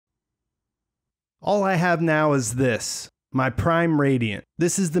All I have now is this, my prime radiant.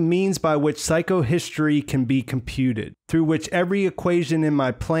 This is the means by which psychohistory can be computed, through which every equation in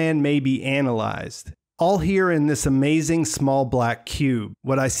my plan may be analyzed. All here in this amazing small black cube.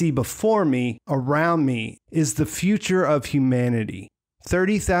 What I see before me, around me, is the future of humanity.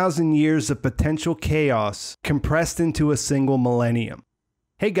 30,000 years of potential chaos compressed into a single millennium.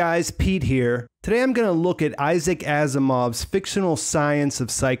 Hey guys, Pete here. Today I'm going to look at Isaac Asimov's fictional science of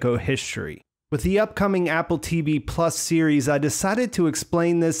psychohistory. With the upcoming Apple TV Plus series, I decided to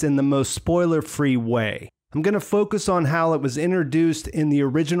explain this in the most spoiler-free way. I'm going to focus on how it was introduced in the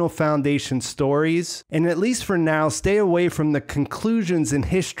original Foundation stories, and at least for now, stay away from the conclusions in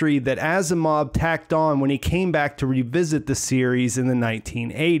history that Asimov tacked on when he came back to revisit the series in the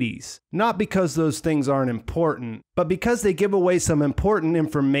 1980s. Not because those things aren't important, but because they give away some important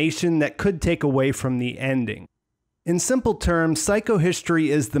information that could take away from the ending. In simple terms, psychohistory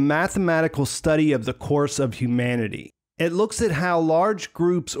is the mathematical study of the course of humanity. It looks at how large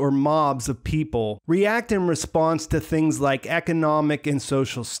groups or mobs of people react in response to things like economic and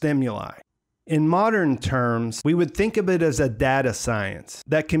social stimuli. In modern terms, we would think of it as a data science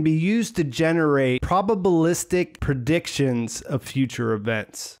that can be used to generate probabilistic predictions of future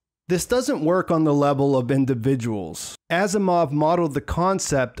events. This doesn't work on the level of individuals. Asimov modeled the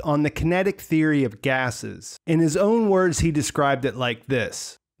concept on the kinetic theory of gases. In his own words, he described it like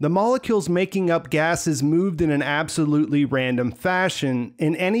this. The molecules making up gases moved in an absolutely random fashion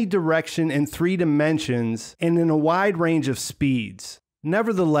in any direction in 3 dimensions and in a wide range of speeds.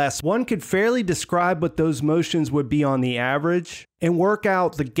 Nevertheless, one could fairly describe what those motions would be on the average and work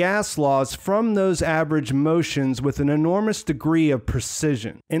out the gas laws from those average motions with an enormous degree of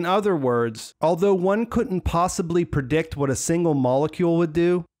precision. In other words, although one couldn't possibly predict what a single molecule would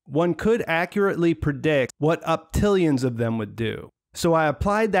do, one could accurately predict what octillions of them would do. So I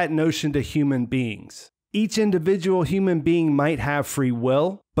applied that notion to human beings. Each individual human being might have free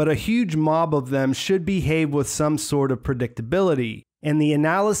will, but a huge mob of them should behave with some sort of predictability, and the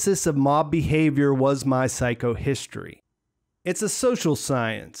analysis of mob behavior was my psychohistory. It's a social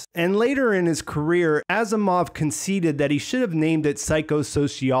science, and later in his career, Asimov conceded that he should have named it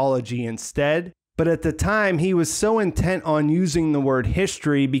psychosociology instead. But at the time, he was so intent on using the word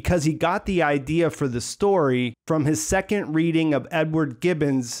history because he got the idea for the story from his second reading of Edward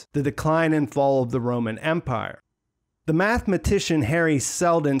Gibbon's The Decline and Fall of the Roman Empire. The mathematician Hari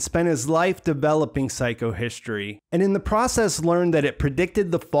Seldon spent his life developing psychohistory, and in the process learned that it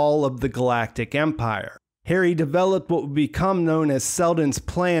predicted the fall of the Galactic Empire. Hari developed what would become known as Seldon's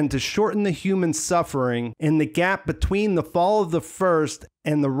Plan to shorten the human suffering in the gap between the fall of the first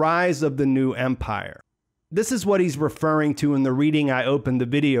and the rise of the new empire. This is what he's referring to in the reading I opened the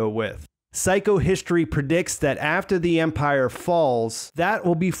video with. Psychohistory predicts that after the empire falls, that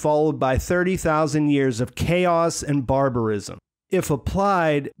will be followed by 30,000 years of chaos and barbarism. If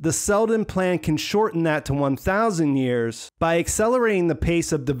applied, the Seldon Plan can shorten that to 1,000 years by accelerating the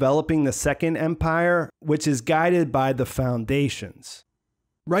pace of developing the Second Empire, which is guided by the foundations.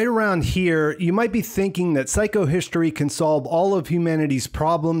 Right around here, you might be thinking that psychohistory can solve all of humanity's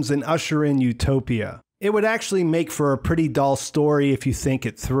problems and usher in utopia. It would actually make for a pretty dull story if you think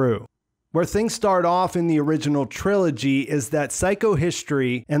it through. Where things start off in the original trilogy is that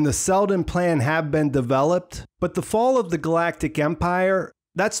psychohistory and the Seldon Plan have been developed, but the fall of the Galactic Empire,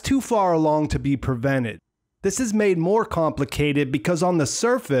 that's too far along to be prevented. This is made more complicated because on the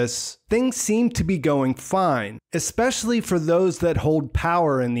surface, things seem to be going fine, especially for those that hold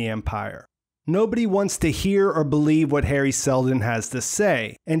power in the Empire. Nobody wants to hear or believe what Hari Seldon has to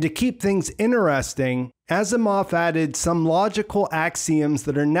say, and to keep things interesting, Asimov added some logical axioms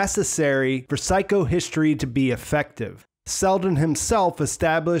that are necessary for psychohistory to be effective. Seldon himself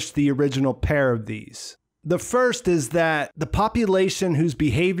established the original pair of these. The first is that the population whose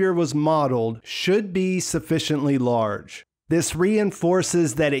behavior was modeled should be sufficiently large. This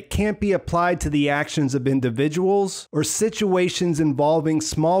reinforces that it can't be applied to the actions of individuals or situations involving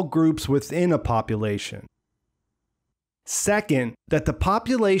small groups within a population. Second, that the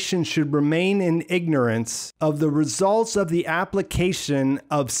population should remain in ignorance of the results of the application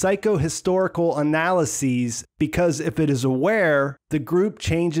of psychohistorical analyses because if it is aware, the group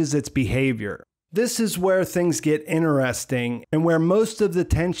changes its behavior. This is where things get interesting and where most of the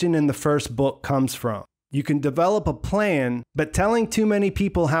tension in the first book comes from. You can develop a plan, but telling too many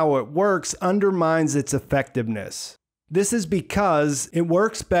people how it works undermines its effectiveness. This is because it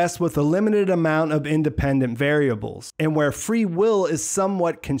works best with a limited amount of independent variables, and where free will is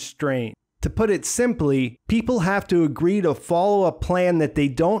somewhat constrained. To put it simply, people have to agree to follow a plan that they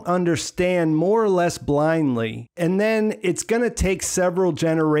don't understand more or less blindly, and then it's going to take several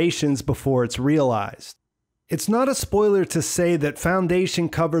generations before it's realized. It's not a spoiler to say that Foundation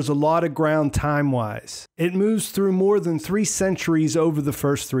covers a lot of ground time-wise. It moves through more than 3 centuries over the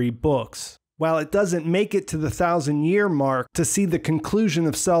first 3 books. While it doesn't make it to the 1,000-year mark to see the conclusion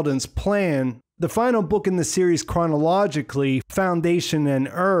of Seldon's plan, the final book in the series chronologically, Foundation and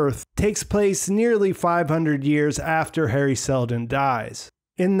Earth, takes place nearly 500 years after Hari Seldon dies.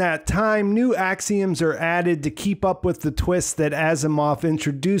 In that time, new axioms are added to keep up with the twists that Asimov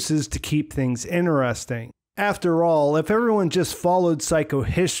introduces to keep things interesting. After all, if everyone just followed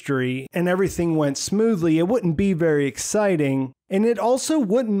psychohistory and everything went smoothly, it wouldn't be very exciting, and it also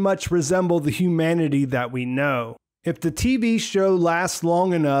wouldn't much resemble the humanity that we know. If the TV show lasts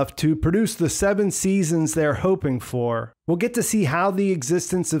long enough to produce the 7 seasons they're hoping for, we'll get to see how the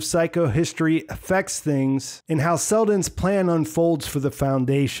existence of psychohistory affects things and how Seldon's plan unfolds for the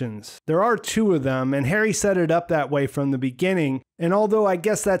Foundations. There are 2 of them, and Hari set it up that way from the beginning, and although I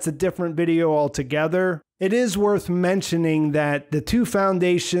guess that's a different video altogether, it is worth mentioning that the 2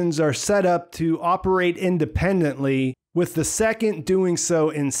 Foundations are set up to operate independently, with the second doing so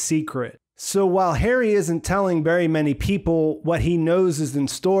in secret. So while Hari isn't telling very many people what he knows is in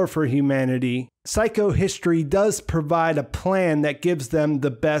store for humanity, psychohistory does provide a plan that gives them the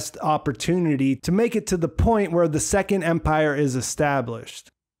best opportunity to make it to the point where the Second Empire is established.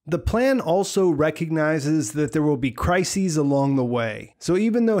 The plan also recognizes that there will be crises along the way. So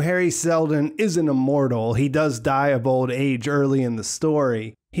even though Hari Seldon isn't immortal, he does die of old age early in the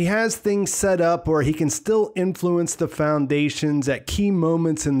story, he has things set up where he can still influence the Foundations at key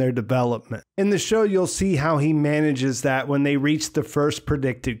moments in their development. In the show, you'll see how he manages that when they reach the first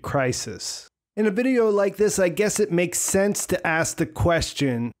predicted crisis. In a video like this, I guess it makes sense to ask the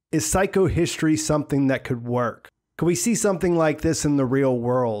question, is psychohistory something that could work? Could we see something like this in the real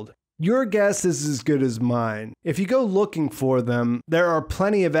world? Your guess is as good as mine. If you go looking for them, there are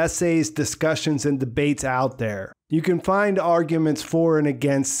plenty of essays, discussions, and debates out there. You can find arguments for and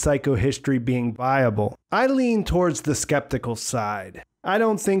against psychohistory being viable. I lean towards the skeptical side. I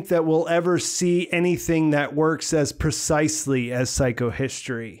don't think that we'll ever see anything that works as precisely as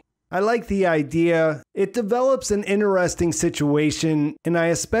psychohistory. I like the idea. It develops an interesting situation, and I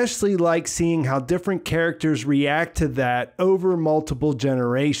especially like seeing how different characters react to that over multiple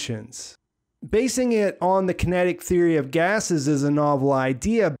generations. Basing it on the kinetic theory of gases is a novel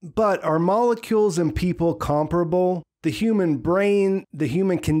idea, but are molecules and people comparable? The human brain, the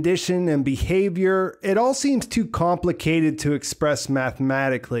human condition and behavior, it all seems too complicated to express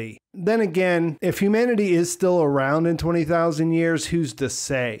mathematically. Then again, if humanity is still around in 20,000 years, who's to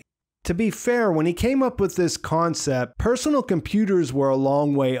say? To be fair, when he came up with this concept, personal computers were a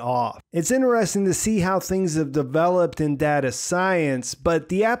long way off. It's interesting to see how things have developed in data science, but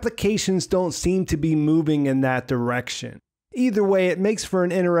the applications don't seem to be moving in that direction. Either way, it makes for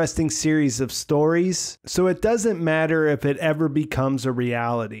an interesting series of stories, so it doesn't matter if it ever becomes a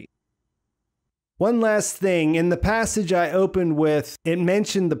reality. One last thing, in the passage I opened with, it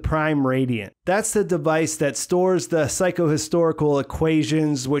mentioned the prime radiant. That's the device that stores the psychohistorical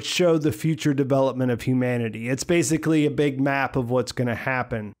equations which show the future development of humanity. It's basically a big map of what's going to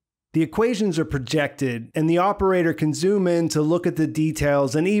happen. The equations are projected, and the operator can zoom in to look at the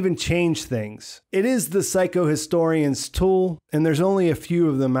details and even change things. It is the psychohistorian's tool, and there's only a few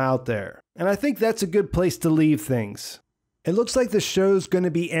of them out there. And I think that's a good place to leave things. It looks like the show's going to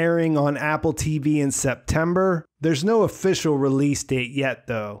be airing on Apple TV in September. There's no official release date yet,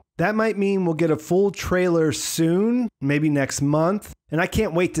 though. That might mean we'll get a full trailer soon, maybe next month, and I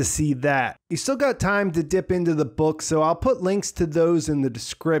can't wait to see that. You still got time to dip into the book, so I'll put links to those in the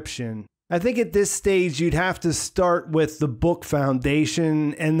description. I think at this stage you'd have to start with the book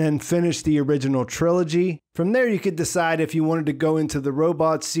Foundation and then finish the original trilogy. From there you could decide if you wanted to go into the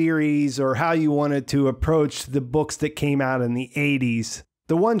robot series or how you wanted to approach the books that came out in the 80s.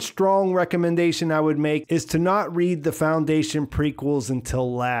 The one strong recommendation I would make is to not read the Foundation prequels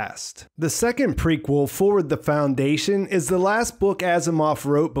until last. The second prequel, Forward the Foundation, is the last book Asimov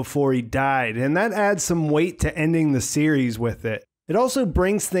wrote before he died, and that adds some weight to ending the series with it. It also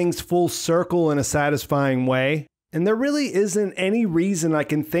brings things full circle in a satisfying way, and there really isn't any reason I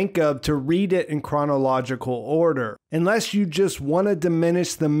can think of to read it in chronological order, unless you just want to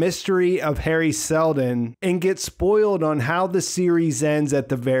diminish the mystery of Hari Seldon and get spoiled on how the series ends at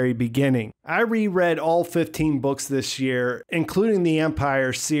the very beginning. I reread all 15 books this year, including the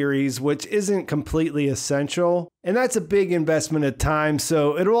Empire series, which isn't completely essential, and that's a big investment of time,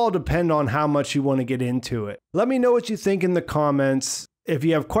 so it'll all depend on how much you want to get into it. Let me know what you think in the comments. If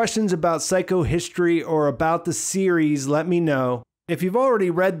you have questions about psychohistory or about the series, let me know. If you've already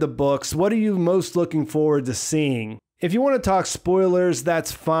read the books, what are you most looking forward to seeing? If you want to talk spoilers,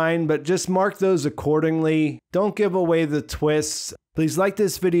 that's fine, but just mark those accordingly. Don't give away the twists. Please like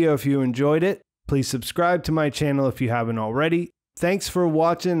this video if you enjoyed it. Please subscribe to my channel if you haven't already. Thanks for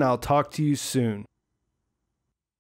watching. I'll talk to you soon.